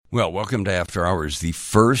Well, welcome to After Hours, the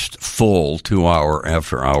first full 2-hour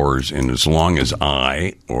After Hours in as long as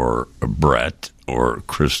I or Brett or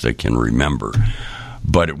Krista can remember.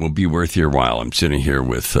 But it will be worth your while. I'm sitting here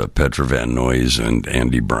with Petra Van Noys and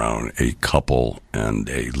Andy Brown, a couple and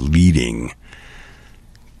a leading,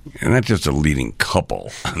 and not just a leading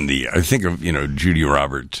couple. I think of, Judy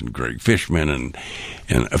Roberts and Greg Fishman and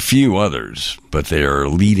a few others, but they are a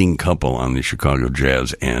leading couple on the Chicago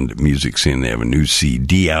jazz and music scene. They have a new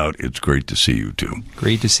CD out. It's great to see you two.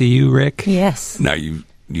 Great to see you, Rick. Yes. Now, you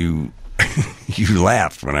you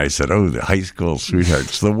laughed when I said, the high school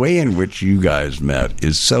sweethearts. The way in which you guys met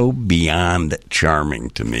is so beyond charming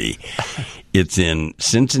to me. It's in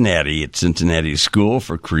Cincinnati, at Cincinnati School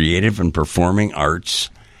for Creative and Performing Arts.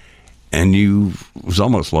 And it was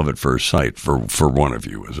almost love at first sight for one of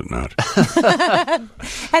you, was it not?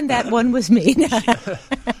 And that one was me.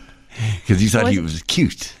 Because you thought he was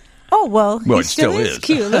cute. Oh, well, he it still is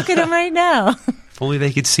cute. Look at him right now. If only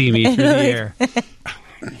they could see me through the air.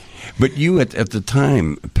 But you, at the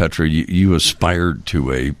time, Petra, you aspired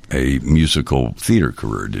to a musical theater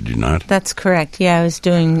career, did you not? That's correct. Yeah, I was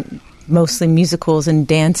doing mostly musicals and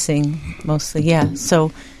dancing, mostly, yeah.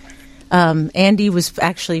 So Andy was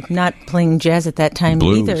actually not playing jazz at that time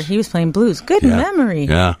either. He was playing blues. Good memory.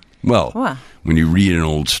 Yeah. Well, when you read an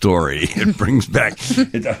old story, it brings back,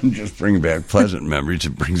 it doesn't just bring back pleasant memories,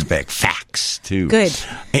 it brings back facts, too. Good.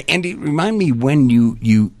 Andy, remind me when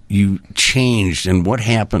you changed and what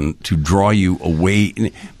happened to draw you away.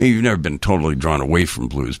 Maybe you've never been totally drawn away from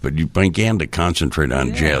blues, but you began to concentrate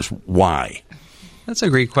on jazz. Why? That's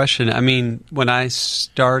a great question. I mean, when I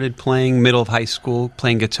started playing middle of high school,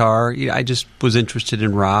 playing guitar, I just was interested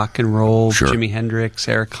in rock and roll, Jimi Hendrix,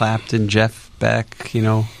 Eric Clapton, Jeff Beck,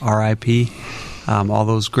 R.I.P., all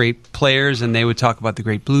those great players, and they would talk about the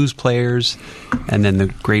great blues players, and then the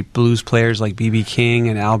great blues players like B.B. King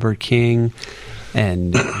and Albert King,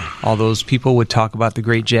 and all those people would talk about the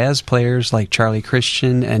great jazz players like Charlie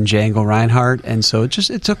Christian and Django Reinhardt, and so it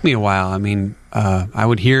took me a while. I mean, I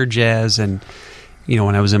would hear jazz and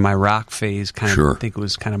when I was in my rock phase, think it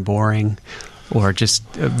was kind of boring or just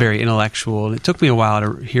very intellectual. It took me a while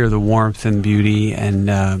to hear the warmth and beauty, and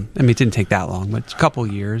it didn't take that long, but a couple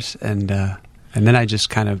years, and then I just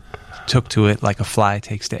kind of took to it like a fly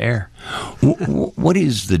takes to air. What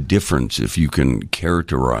is the difference, if you can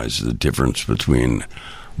characterize the difference between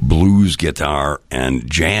blues guitar and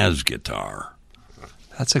jazz guitar?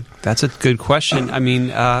 That's a good question. I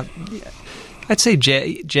mean, I'd say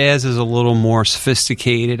jazz is a little more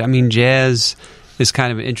sophisticated. I mean, jazz is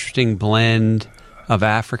kind of an interesting blend of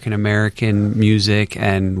African American music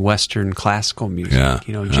and Western classical music.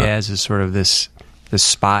 Jazz is sort of this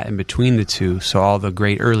spot in between the two. So all the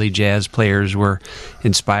great early jazz players were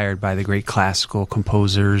inspired by the great classical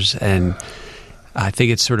composers, and I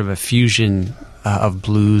think it's sort of a fusion of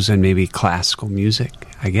blues and maybe classical music,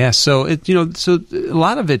 I guess. So so a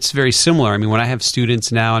lot of it's very similar. I mean, when I have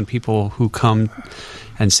students now and people who come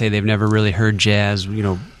and say they've never really heard jazz,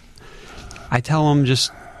 I tell them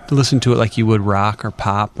just listen to it like you would rock or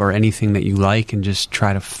pop or anything that you like, and just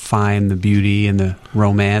try to find the beauty and the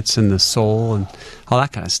romance and the soul and all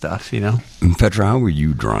that kind of stuff, And Petra, how were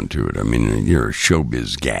you drawn to it? I mean, you're a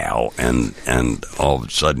showbiz gal, and all of a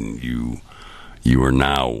sudden you are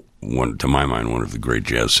now, to my mind, one of the great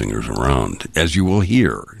jazz singers around, as you will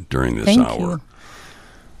hear during this hour. Thank you.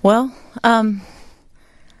 Well,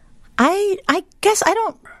 I guess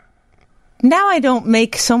I don't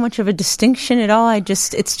make so much of a distinction at all.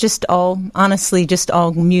 It's just all, honestly, just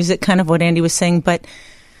all music, kind of what Andy was saying. But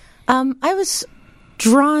I was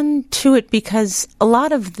drawn to it because a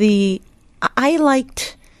lot of I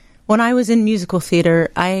liked, when I was in musical theater,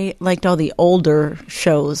 I liked all the older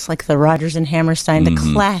shows, like the Rodgers and Hammerstein, the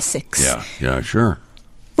classics. Yeah, sure.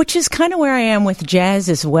 Which is kind of where I am with jazz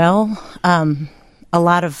as well. A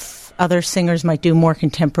lot of other singers might do more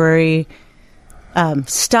contemporary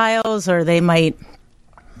styles, or they might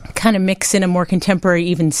kind of mix in a more contemporary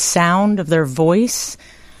even sound of their voice.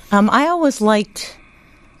 I always liked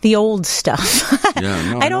the old stuff.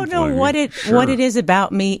 I don't know what it is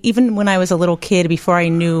about me. Even when I was a little kid, before I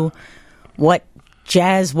knew what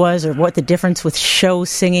jazz was or what the difference with show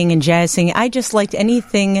singing and jazz singing, I just liked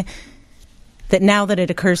anything that, now that it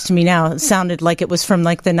occurs to me now, it sounded like it was from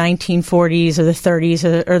like the 1940s or the 30s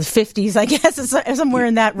or the 50s, I guess, somewhere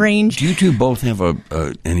in that range. Do you two both have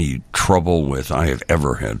any trouble with, I have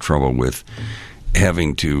ever had trouble with,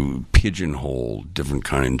 having to pigeonhole different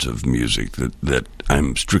kinds of music, that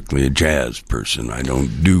I'm strictly a jazz person, I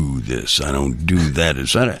don't do this, I don't do that.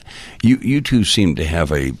 Is that you two seem to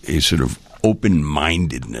have a sort of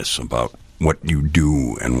open-mindedness about what you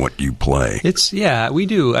do and what you play. We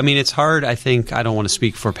do. I mean, it's hard. I think I don't want to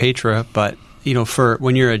speak for Petra, but for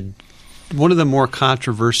when you're one of the more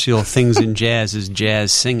controversial things in jazz is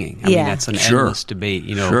jazz singing. I mean, that's an endless debate.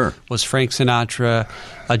 Was Frank Sinatra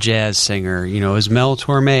a jazz singer? Is Mel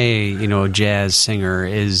Torme, a jazz singer?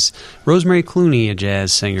 Is Rosemary Clooney a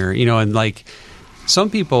jazz singer? And like some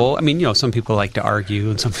people, some people like to argue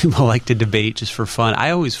and some people like to debate just for fun.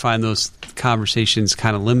 I always find those conversations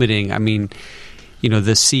kind of limiting. I mean,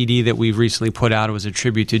 the CD that we've recently put out was a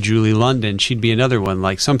tribute to Julie London. She'd be another one.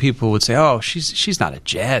 Like some people would say, "Oh, she's not a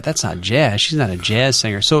jazz. That's not jazz. She's not a jazz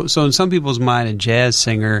singer." So in some people's mind, a jazz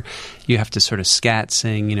singer, you have to sort of scat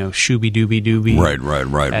sing, shooby dooby dooby,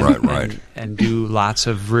 right, and do lots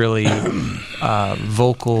of really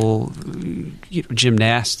vocal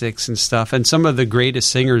gymnastics and stuff. And some of the greatest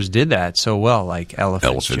singers did that so well, like Ella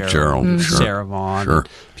Fitzgerald, Sarah Vaughan,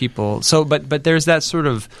 people. So, but there's that sort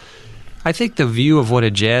of. I think the view of what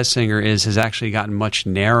a jazz singer is has actually gotten much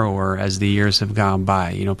narrower as the years have gone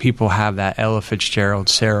by. People have that Ella Fitzgerald,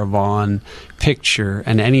 Sarah Vaughan picture,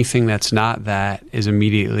 and anything that's not that is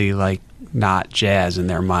immediately like not jazz in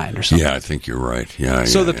their mind or something. Yeah, I think you're right.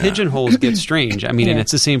 So the pigeonholes get strange. I mean, and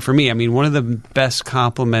it's the same for me. I mean, one of the best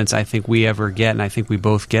compliments I think we ever get, and I think we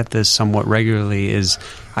both get this somewhat regularly, is,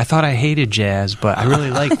 "I thought I hated jazz, but I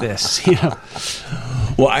really like this."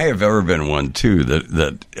 Well, I have ever been one, too,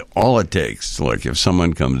 that all it takes, like if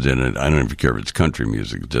someone comes in and I don't even care if it's country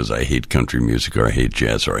music, does I hate country music or I hate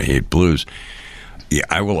jazz or I hate blues,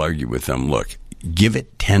 I will argue with them, look, give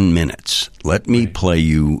it 10 minutes. Let me play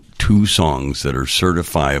you 2 songs that are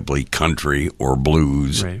certifiably country or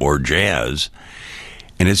blues or jazz,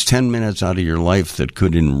 and it's 10 minutes out of your life that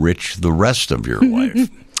could enrich the rest of your life.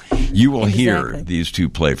 You will hear these two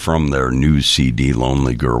play from their new CD,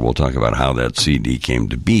 Lonely Girl. We'll talk about how that CD came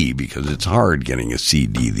to be, because it's hard getting a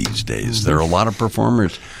CD these days. There are a lot of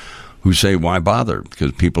performers who say, why bother?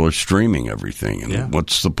 Because people are streaming everything, and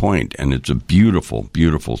what's the point? And it's a beautiful,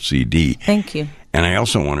 beautiful CD. Thank you. And I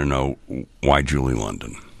also want to know why Julie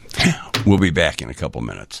London. We'll be back in a couple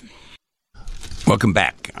minutes. Welcome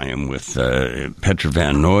back. I am with Petra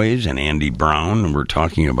Van Noys and Andy Brown, and we're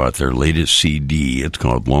talking about their latest CD. It's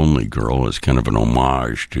called Lonely Girl. It's kind of an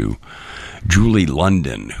homage to Julie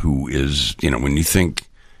London, who is, when you think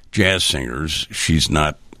jazz singers, she's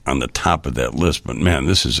not on the top of that list, but man,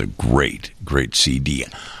 this is a great, great CD.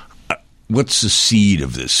 What's the seed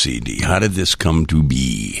of this CD? How did this come to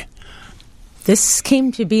be? This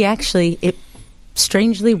came to be, actually, it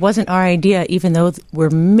strangely wasn't our idea, even though we're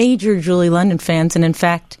major Julie London fans. And in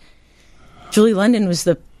fact, Julie London was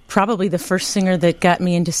probably the first singer that got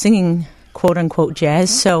me into singing quote-unquote jazz.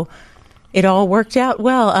 So it all worked out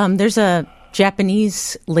well. There's a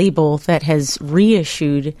Japanese label that has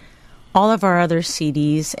reissued all of our other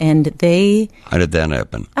CDs, and they... How did that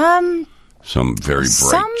happen? Some very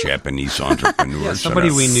bright Japanese entrepreneur. Somebody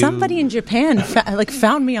we knew. Somebody in Japan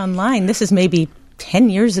found me online. This is maybe 10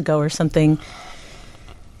 years ago or something.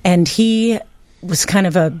 And he was kind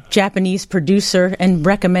of a Japanese producer and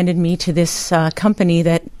recommended me to this company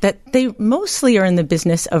that they mostly are in the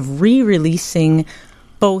business of re-releasing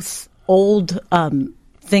both old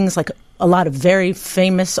things, like a lot of very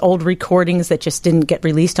famous old recordings that just didn't get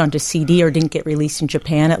released onto CD or didn't get released in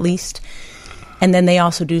Japan, at least. And then they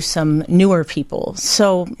also do some newer people.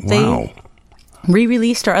 So they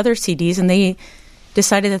re-released our other CDs, and they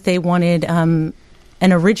decided that they wanted an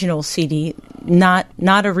original CD, not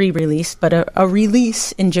a re-release, but a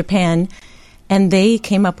release in Japan. And they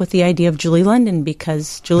came up with the idea of Julie London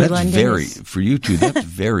because Julie London for you two, that's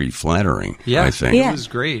very flattering, I think. It was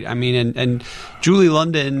great. I mean, and Julie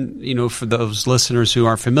London, for those listeners who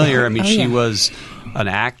aren't familiar, she was an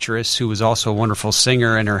actress who was also a wonderful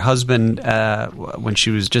singer, and her husband, when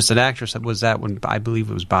she was just an actress, when I believe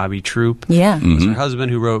it was Bobby Troop. Yeah. It was her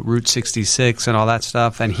husband who wrote Route 66 and all that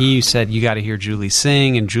stuff, and he said, you got to hear Julie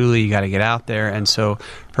sing, and Julie, you got to get out there. And so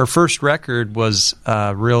her first record was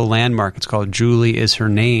a real landmark. It's called Julie Is Her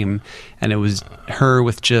Name, and it was her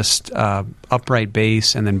with just upright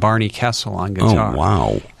bass and then Barney Kessel on guitar. Oh,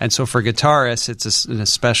 wow. And so for guitarists, it's an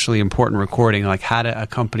especially important recording, like how to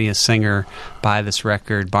accompany a singer by this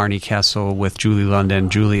record, Barney Kessel with Julie London,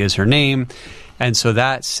 Julie Is Her Name. And so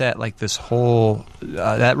that set like this whole,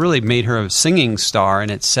 that really made her a singing star,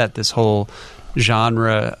 and it set this whole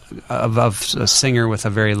genre of a singer with a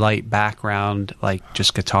very light background, like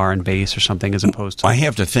just guitar and bass or something, as opposed to. I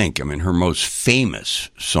have to think. I mean, her most famous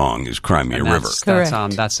song is "Cry Me a River." That's the first song on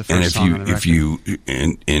the record. If you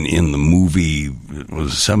in the movie, it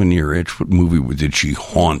was 7-Year Itch. What movie did she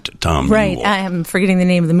haunt Tom Ewell? Right, I am forgetting the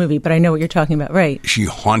name of the movie, but I know what you're talking about. Right, she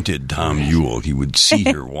haunted Tom Ewell. He would see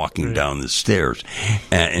her walking down the stairs,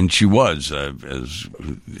 and she was as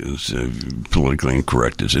politically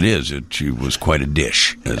incorrect as it is. She was quite a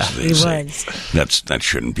dish, as they say. That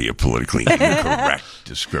shouldn't be a politically incorrect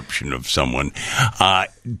description of someone.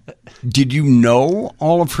 Did you know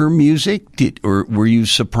all of her music, or were you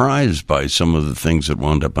surprised by some of the things that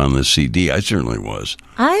wound up on the CD? I certainly was.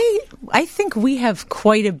 I think we have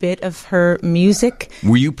quite a bit of her music.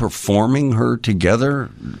 Were you performing her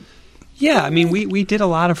together? Yeah, I mean, we did a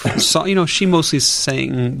lot of she mostly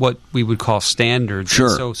sang what we would call standards. Sure.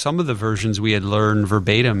 And so some of the versions we had learned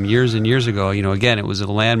verbatim years and years ago. Again, it was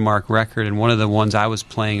a landmark record, and one of the ones I was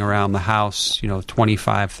playing around the house,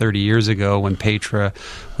 25, 30 years ago when Petra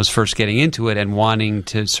was first getting into it and wanting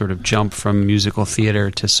to sort of jump from musical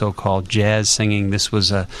theater to so-called jazz singing. This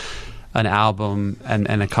was an album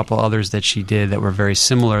and a couple others that she did that were very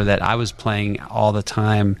similar that I was playing all the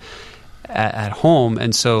time at home.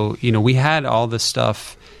 And so, we had all this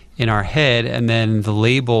stuff in our head, and then the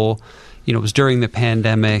label, it was during the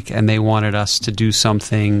pandemic, and they wanted us to do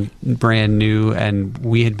something brand new, and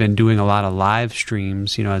we had been doing a lot of live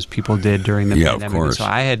streams, as people did during the pandemic. Of course. So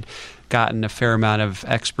I had gotten a fair amount of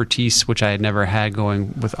expertise, which I had never had,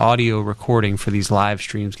 going with audio recording for these live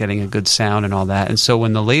streams, getting a good sound and all that. And so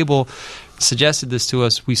when the label suggested this to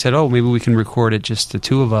us, we said, maybe we can record it just the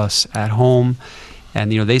two of us at home. And,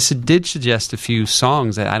 they did suggest a few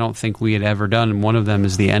songs that I don't think we had ever done. And one of them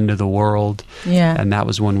is The End of the World. Yeah. And that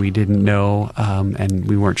was one we didn't know, and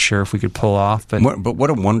we weren't sure if we could pull off. But what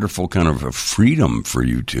a wonderful kind of a freedom for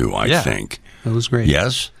you two, I think. It was great.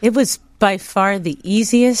 Yes? It was by far the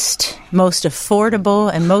easiest, most affordable,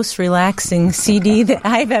 and most relaxing CD that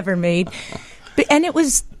I've ever made. And it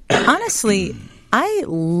was, honestly, I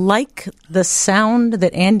like the sound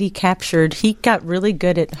that Andy captured. He got really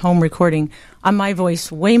good at home recording on my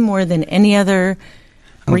voice way more than any other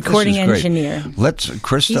recording engineer.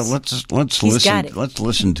 Krista, let's listen. Let's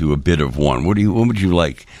listen to a bit of one. What would you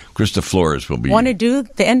like? Krista Flores will be. Want to do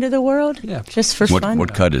The End of the World? Yeah, just for fun.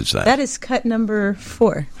 What cut is that? That is cut number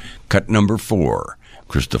 4. Cut number 4.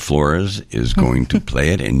 Krista Flores is going to play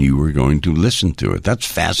it, and you are going to listen to it. That's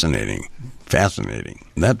fascinating.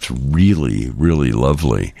 That's really, really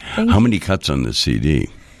lovely. How many cuts on the CD?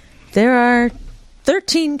 There are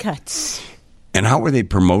 13 cuts. And how are they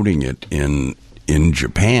promoting it in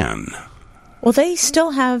Japan? Well, they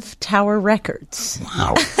still have Tower Records.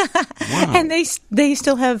 Wow. And they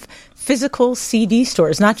still have physical CD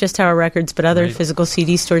stores, not just Tower Records, but other physical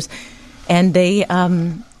CD stores. And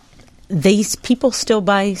people still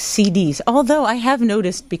buy CDs. Although I have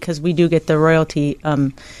noticed, because we do get the royalty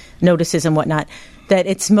notices and whatnot, that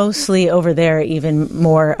it's mostly over there even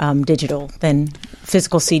more digital than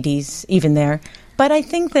physical CDs, even there. But I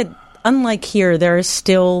think that unlike here, there are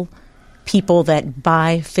still people that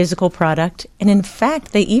buy physical product. And in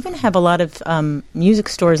fact, they even have a lot of music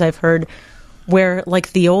stores, I've heard, where,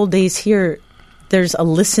 like the old days here, there's a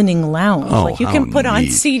listening lounge. Like you can put on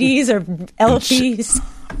CDs or LPs.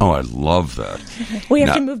 I love that. We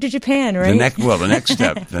have to move to Japan, right?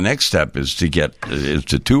 The next step is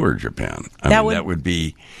to tour Japan. That would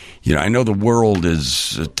be, I know the world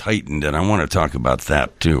is tightened, and I want to talk about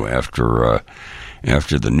that too after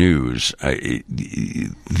the news.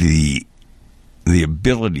 The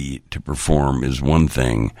ability to perform is one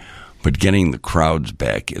thing, but getting the crowds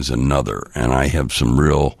back is another. And I have some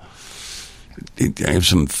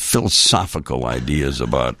philosophical ideas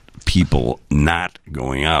about people not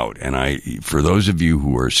going out. And for those of you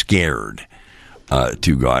who are scared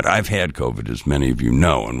to God, I've had COVID, as many of you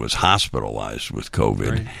know, and was hospitalized with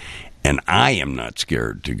COVID. Right. And I am not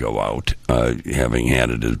scared to go out, having had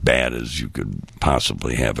it as bad as you could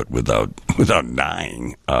possibly have it without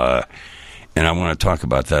dying. And I want to talk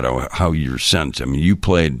about that, how your sense. I mean, you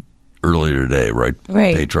played earlier today, right,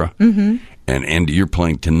 Petra? Mm-hmm. And Andy, you're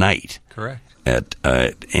playing tonight. Correct. At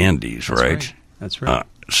Andy's, right? That's right.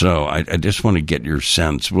 So I just want to get your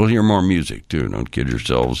sense. We'll hear more music, too. Don't kid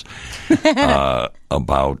yourselves.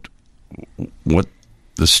 About what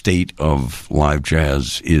the state of live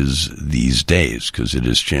jazz is these days, because it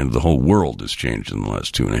has changed. The whole world has changed in the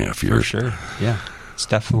last 2.5 years. For sure, yeah. It's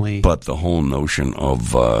definitely... But the whole notion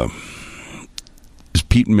of... is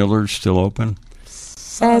Pete Miller still open?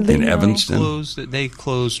 sadly. In no. Evanston? They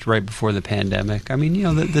closed right before the pandemic. I mean,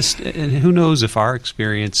 this, and who knows if our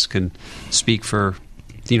experience can speak for,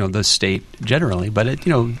 the state generally, but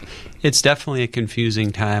it's definitely a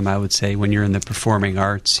confusing time, I would say, when you're in the performing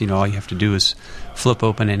arts. All you have to do is flip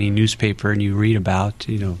open any newspaper and you read about,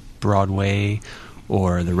 Broadway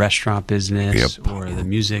or the restaurant business or the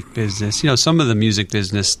music business. Some of the music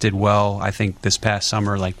business did well, I think, this past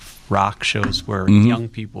summer, like rock shows where young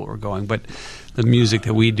people were going. But the music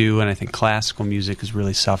that we do, and I think classical music, is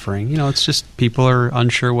really suffering. It's just people are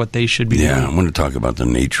unsure what they should be doing. Yeah, I want to talk about the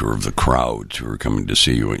nature of the crowds who are coming to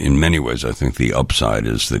see you. In many ways, I think the upside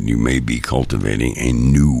is that you may be cultivating a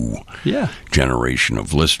new generation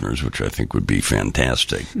of listeners, which I think would be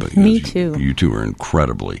fantastic. Me too. You two are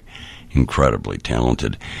incredibly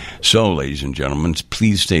talented. So, ladies and gentlemen,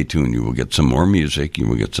 please stay tuned. You will get some more music, you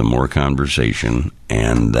will get some more conversation,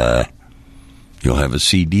 and you'll have a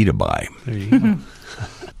CD to buy. There you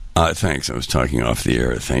go. Thanks. I was talking off the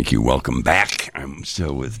air. Thank you. Welcome back. I'm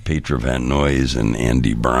still with Petra Van Noyes and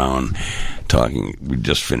Andy Brown talking. We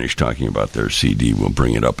just finished talking about their CD. We'll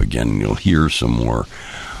bring it up again, and you'll hear some more.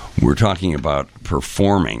 We're talking about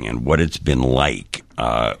performing and what it's been like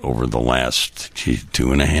over the last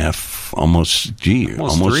 2.5, almost 3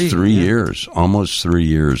 years. Almost 3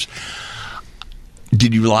 years.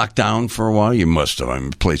 Did you lock down for a while? You must have. I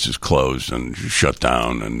mean, places closed and shut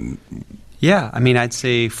down. And yeah, I mean, I'd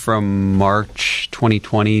say from March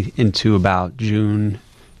 2020 into about June,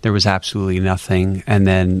 there was absolutely nothing. And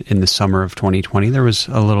then in the summer of 2020, there was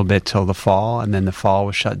a little bit till the fall. And then the fall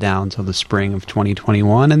was shut down till the spring of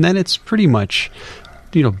 2021. And then it's pretty much,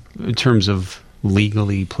 in terms of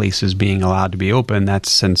legally places being allowed to be open, that's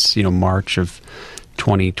since, March of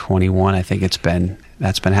 2021. I think that's been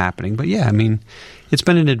happening. But yeah, I mean, it's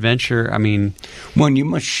been an adventure. I mean, well, and you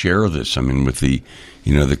must share this. I mean, with the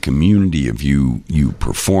the community of you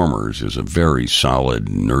performers is a very solid,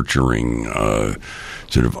 nurturing,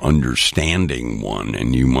 sort of understanding one,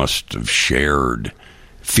 and you must have shared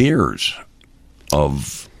fears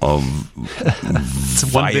of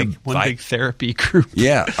it's one big therapy group.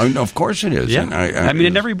 Yeah, of course it is. Yeah, and I mean,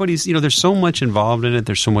 and everybody's there's so much involved in it.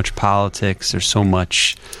 There's so much politics. There's so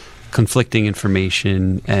much conflicting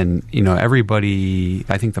information, and everybody.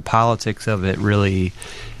 I think the politics of it really,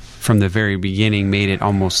 from the very beginning, made it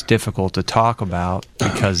almost difficult to talk about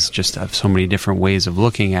because just of so many different ways of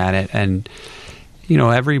looking at it. And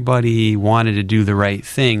everybody wanted to do the right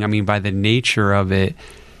thing. I mean, by the nature of it,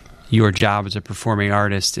 your job as a performing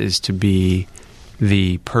artist is to be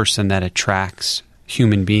the person that attracts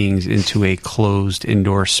human beings into a closed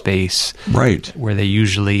indoor space, right, where they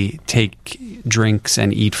usually take drinks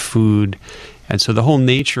and eat food. And so the whole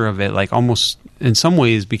nature of it, like, almost in some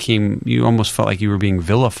ways you almost felt like you were being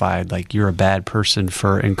vilified, like you're a bad person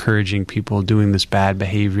for encouraging people doing this bad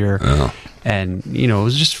behavior. Oh. And it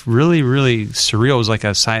was just really, really surreal. It was like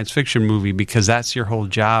a science fiction movie, because that's your whole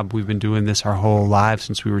job. We've been doing this our whole lives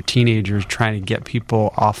since we were teenagers, trying to get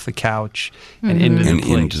people off the couch and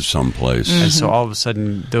into some place. And so all of a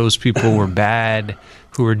sudden, those people were bad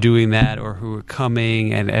who were doing that or who were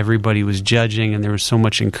coming, and everybody was judging, and there was so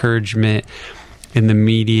much encouragement in the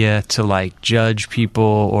media to like judge people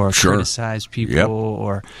or criticize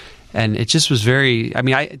people and it just was very, I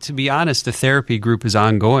mean, to be honest, the therapy group is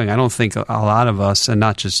ongoing. I don't think a lot of us, and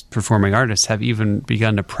not just performing artists, have even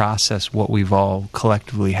begun to process what we've all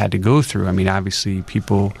collectively had to go through. I mean, obviously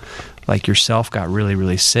people like yourself got really,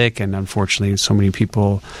 really sick, and unfortunately so many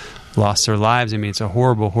people lost their lives. I mean, it's a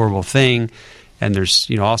horrible, horrible thing. And there's,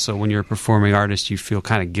 also when you're a performing artist, you feel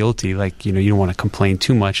kind of guilty. Like, you don't want to complain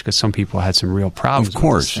too much because some people had some real problems. Of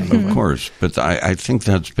course. But I think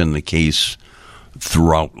that's been the case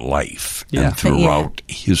throughout life and throughout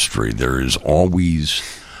history. There is always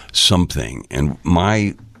something. And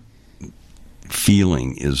my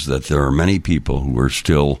feeling is that there are many people who are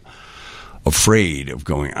still afraid of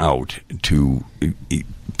going out to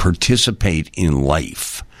participate in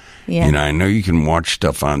life. Yeah. I know you can watch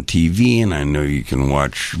stuff on TV, and I know you can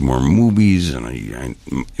watch more movies, and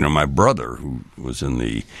my brother, who was in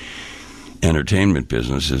the entertainment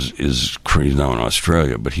business, is crazy now in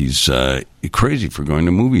Australia, but he's crazy for going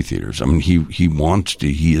to movie theaters. I mean, he wants to.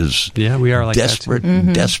 He is we are like desperate, that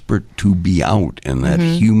too. Desperate to be out, and that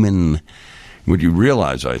human. What you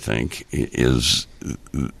realize, I think, is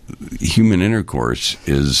human intercourse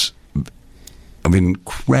is of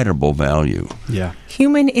incredible value. Yeah.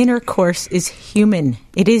 Human intercourse is human.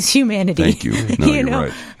 It is humanity. Thank you. No, you're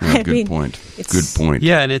right. Yeah, good point. Good point.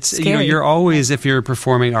 Yeah, and it's, you're always, if you're a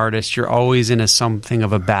performing artist, you're always in something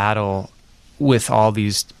of a battle with all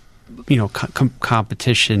these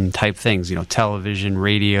competition type things, television,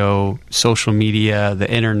 radio, social media, the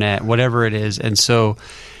internet, whatever it is. And so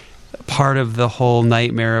part of the whole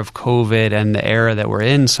nightmare of COVID and the era that we're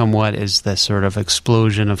in somewhat is the sort of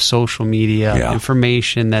explosion of social media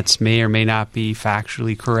information that's may or may not be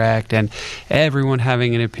factually correct, and everyone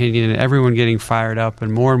having an opinion and everyone getting fired up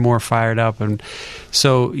and more fired up. And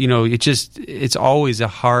so, it's always a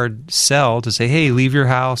hard sell to say, hey, leave your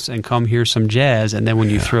house and come hear some jazz. And then when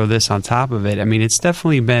you throw this on top of it, I mean, it's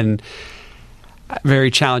definitely been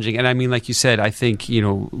very challenging. And I mean, like you said, I think,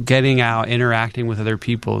 getting out, interacting with other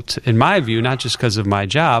people, in my view, not just because of my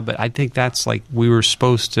job, but I think that's like we were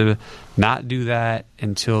supposed to not do that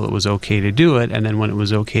until it was okay to do it. And then when it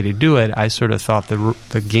was okay to do it, I sort of thought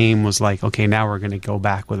the game was like, okay, now we're going to go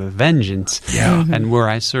back with a vengeance. Yeah. And where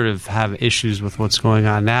I sort of have issues with what's going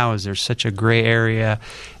on now is there's such a gray area,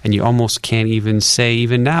 and you almost can't even say,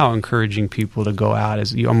 even now, encouraging people to go out,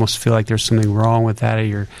 as you almost feel like there's something wrong with that,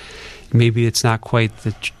 or maybe it's not quite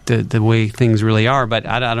the way things really are, but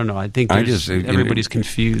I don't know. I think everybody's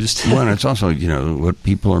confused. Well, and it's also, what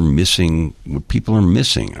people are missing.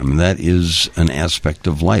 I mean, that is an aspect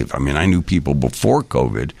of life. I mean, I knew people before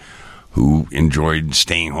COVID who enjoyed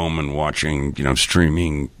staying home and watching,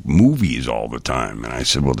 streaming movies all the time. And I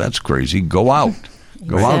said, well, that's crazy. Go out.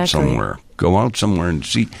 Go out somewhere. Go out somewhere and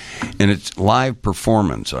see. And it's live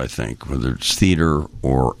performance, I think, whether it's theater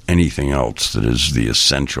or anything else, that is the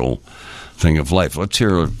essential thing of life. Let's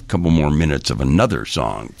hear a couple more minutes of another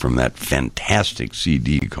song from that fantastic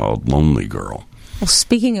CD called Lonely Girl. Well,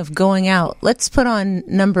 speaking of going out, let's put on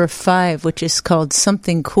number 5, which is called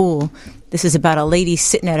Something Cool. This is about a lady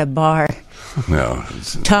sitting at a bar. Well,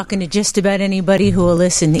 talking to just about anybody who will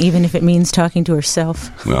listen, even if it means talking to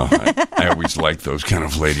herself. Well, I always liked those kind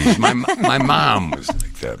of ladies. My mom was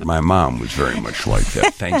like that. My mom was very much like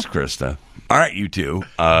that. Thanks, Krista. All right, you two.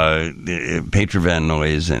 Petra Van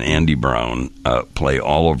Noyes and Andy Brown play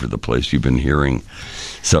all over the place. You've been hearing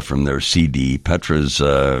stuff from their CD. Petra's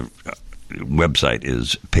website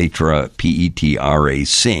is Petra, Petra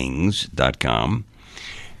sings.com.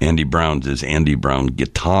 Andy Brown's is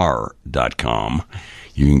andybrownguitar.com.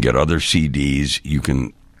 You can get other CDs. You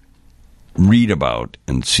can read about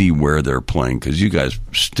and see where they're playing, because you guys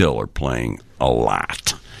still are playing a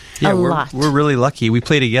lot. Yeah, we're really lucky. We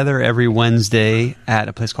play together every Wednesday at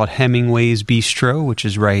a place called Hemingway's Bistro, which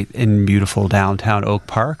is right in beautiful downtown Oak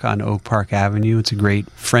Park on Oak Park Avenue. It's a great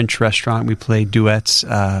French restaurant. We play duets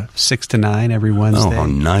 6 to 9 every Wednesday. Oh, how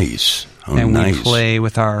nice. We play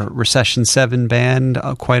with our Recession 7 band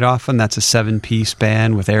quite often. That's a 7-piece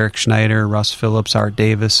band with Eric Schneider, Russ Phillips, Art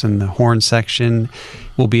Davis, and the horn section.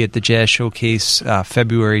 We'll be at the Jazz Showcase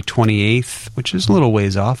February 28th, which is a little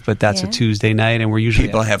ways off, but that's a Tuesday night, and we're usually...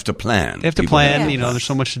 People have to plan. They have to plan. There's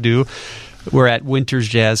so much to do. We're at Winter's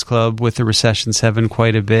Jazz Club with the Recession 7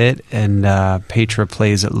 quite a bit, and Petra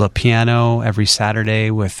plays at Le Piano every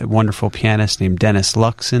Saturday with a wonderful pianist named Dennis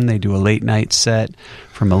Luxon. They do a late-night set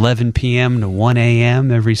from 11 p.m. to 1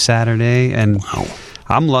 a.m. every Saturday, and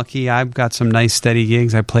I'm lucky. I've got some nice steady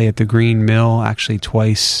gigs. I play at the Green Mill actually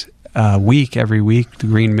twice a week, every week, the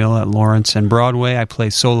Green Mill at Lawrence and Broadway. I play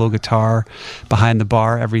solo guitar behind the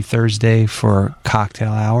bar every Thursday for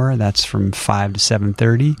cocktail hour. That's from 5 to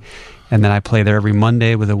 7:30. And then I play there every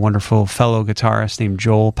Monday with a wonderful fellow guitarist named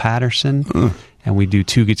Joel Patterson. And we do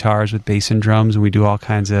 2 guitars with bass and drums, and we do all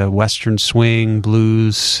kinds of Western swing,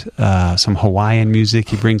 blues, some Hawaiian music.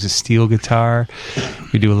 He brings a steel guitar.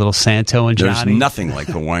 We do a little Santo and Johnny. There's nothing like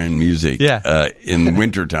Hawaiian music in the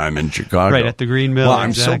wintertime in Chicago. Right, at the Green Mill. Well,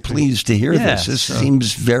 I'm so pleased to hear this. This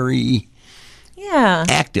seems very...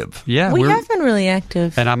 active. Yeah, we have been really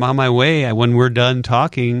active. And I'm on my way. When we're done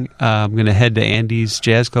talking, I'm going to head to Andy's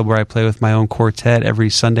Jazz Club, where I play with my own quartet every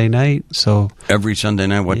Sunday night. So every Sunday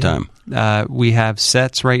night, what time? We have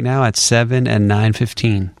sets right now at 7 and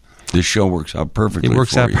 9:15. This show works out perfectly. It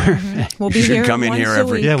works for out you. perfect. We'll you should come in here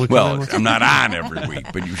every. Well, I'm not on every week,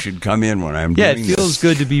 but you should come in when I'm doing this. Yeah, it feels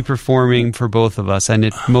good to be performing for both of us, and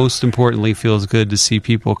it most importantly feels good to see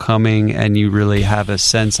people coming, and you really have a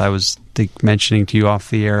sense. I was mentioning to you off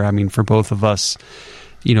the air. I mean, for both of us,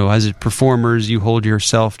 as performers, you hold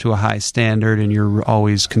yourself to a high standard, and you're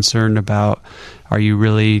always concerned about, are you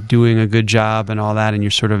really doing a good job and all that, and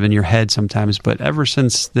you're sort of in your head sometimes. But ever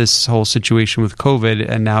since this whole situation with COVID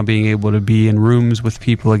and now being able to be in rooms with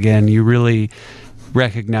people again, you really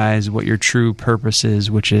recognize what your true purpose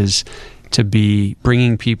is, which is to be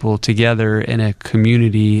bringing people together in a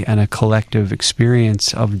community and a collective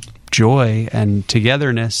experience of joy and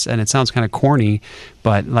togetherness. And it sounds kind of corny,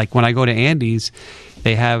 but like when I go to Andy's,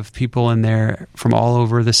 They have people in there from all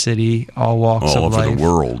over the city, all walks all of over life. the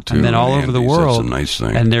world, too. And then all over the world. That's a nice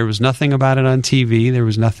thing. And there was nothing about it on TV. There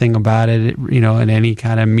was nothing about it, in any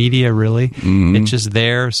kind of media, really. Mm-hmm. It's just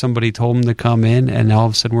there. Somebody told them to come in, and all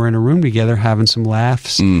of a sudden we're in a room together having some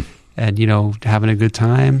laughs and, having a good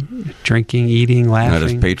time, drinking, eating, laughing. Now,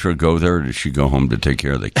 does Petra go there, or does she go home to take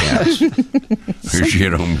care of the cats? Or is she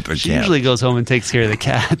at home with the She cats? usually goes home and takes care of the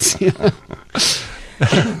cats.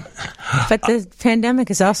 But the pandemic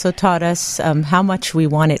has also taught us how much we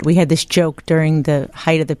want it. We had this joke during the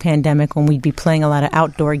height of the pandemic when we'd be playing a lot of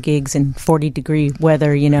outdoor gigs in 40-degree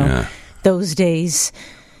weather, those days.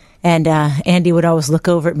 And Andy would always look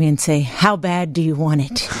over at me and say, "How bad do you want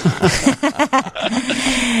it?"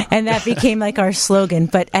 And that became like our slogan.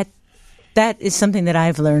 But that is something that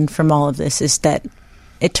I've learned from all of this, is that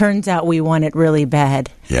it turns out we want it really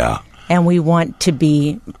bad. Yeah. And we want to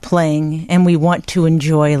be playing, and we want to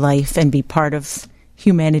enjoy life and be part of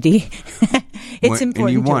humanity. It's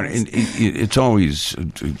important to us. It's always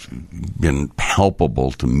been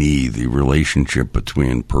palpable to me, the relationship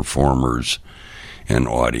between performers and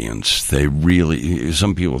audience. They really,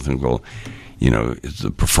 some people think, well, it's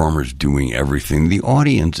the performers doing everything. The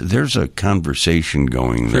audience, there's a conversation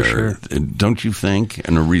going there. For sure. Don't you think?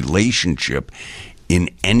 And a relationship in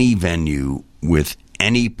any venue with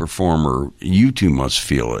any performer, you two must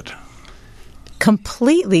feel it.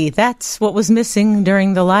 Completely. That's what was missing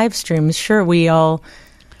during the live streams. Sure, we all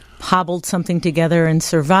hobbled something together and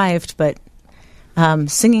survived, but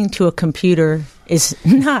singing to a computer is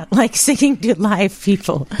not like singing to live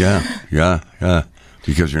people. Yeah.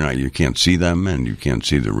 Because you can't see them, and you can't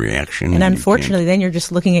see the reaction. And unfortunately, then you're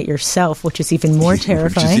just looking at yourself, which is even more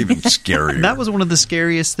terrifying. Which is even scarier. That was one of the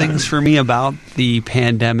scariest things for me about the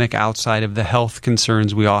pandemic, outside of the health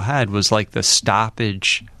concerns we all had, was like the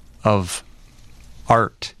stoppage of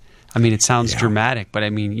art. I mean, it sounds dramatic, but I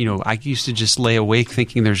mean, I used to just lay awake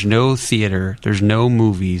thinking there's no theater, there's no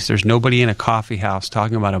movies, there's nobody in a coffee house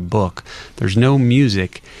talking about a book, there's no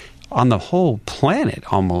music on the whole planet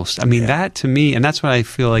almost. I mean, that to me, and that's why I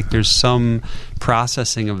feel like there's some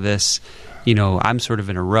processing of this. I'm sort of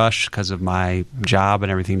in a rush because of my job and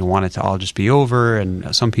everything to want it to all just be over,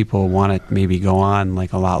 and some people want it maybe go on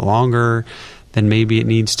like a lot longer than maybe it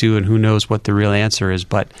needs to, and who knows what the real answer is.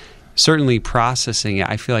 But certainly processing it,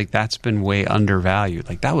 I feel like that's been way undervalued.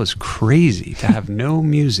 Like, that was crazy to have no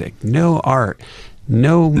music, no art,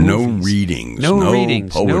 no movies, no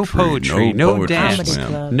readings, no poetry, no dance,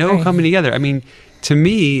 no coming together. I mean, to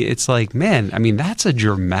me, it's like, man, I mean, that's a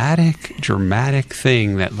dramatic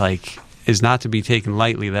thing that, like, is not to be taken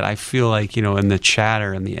lightly, that I feel like, in the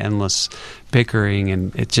chatter and the endless bickering,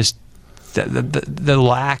 and it just, the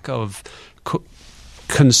lack of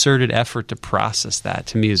concerted effort to process that,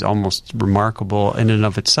 to me, is almost remarkable in and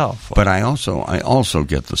of itself. But I also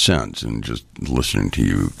get the sense, and just listening to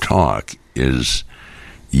you talk, is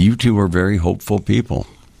you two are very hopeful people.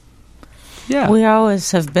 Yeah, we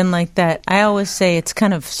always have been like that. I always say it's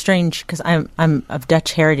kind of strange because I'm of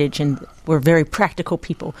Dutch heritage, and we're very practical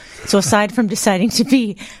people. So aside from deciding to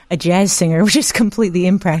be a jazz singer, which is completely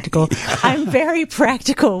impractical, I'm very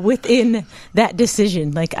practical within that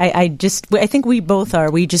decision. Like I think we both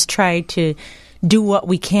are. We just try to do what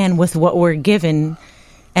we can with what we're given.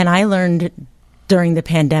 And I learned during the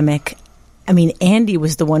pandemic, I mean, Andy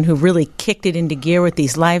was the one who really kicked it into gear with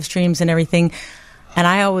these live streams and everything. And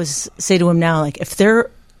I always say to him now, like, if there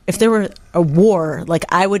were a war, like,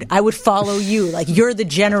 I would follow you. Like, you're the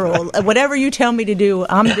general. Whatever you tell me to do,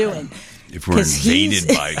 I'm doing. If we're invaded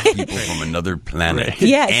by people from another planet.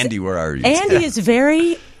 Yes. Andy, where are you? Andy is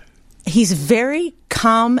he's very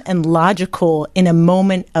calm and logical in a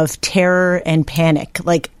moment of terror and panic,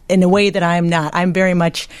 like, in a way that I'm not.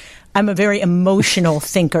 I'm a very emotional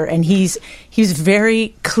thinker, and he's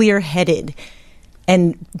very clear-headed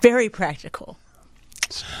and very practical.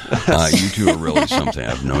 You two are really something.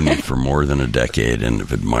 I've known you for more than a decade, and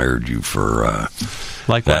have admired you for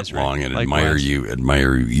that long, and admire you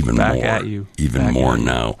even Back more, at you. even Back more at you.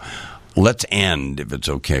 now. Let's end, if it's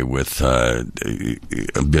okay, with a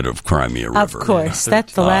bit of Cry Me a River. Of course,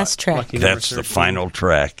 that's the last track. That's the final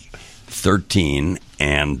track, 13,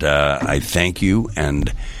 and I thank you,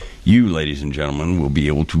 and you, ladies and gentlemen, will be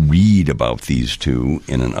able to read about these two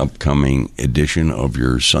in an upcoming edition of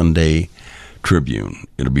your Sunday Tribune.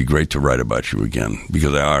 It'll be great to write about you again,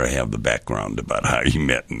 because I ought to have the background about how you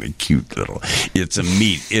met in the cute little. It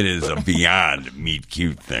is a beyond meet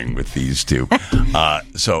cute thing with these two.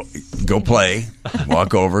 So go play,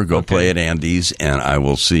 walk over, go play at Andy's, and I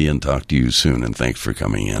will see and talk to you soon. And thanks for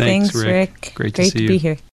coming in. Thanks, Rick. Great to see be you. here.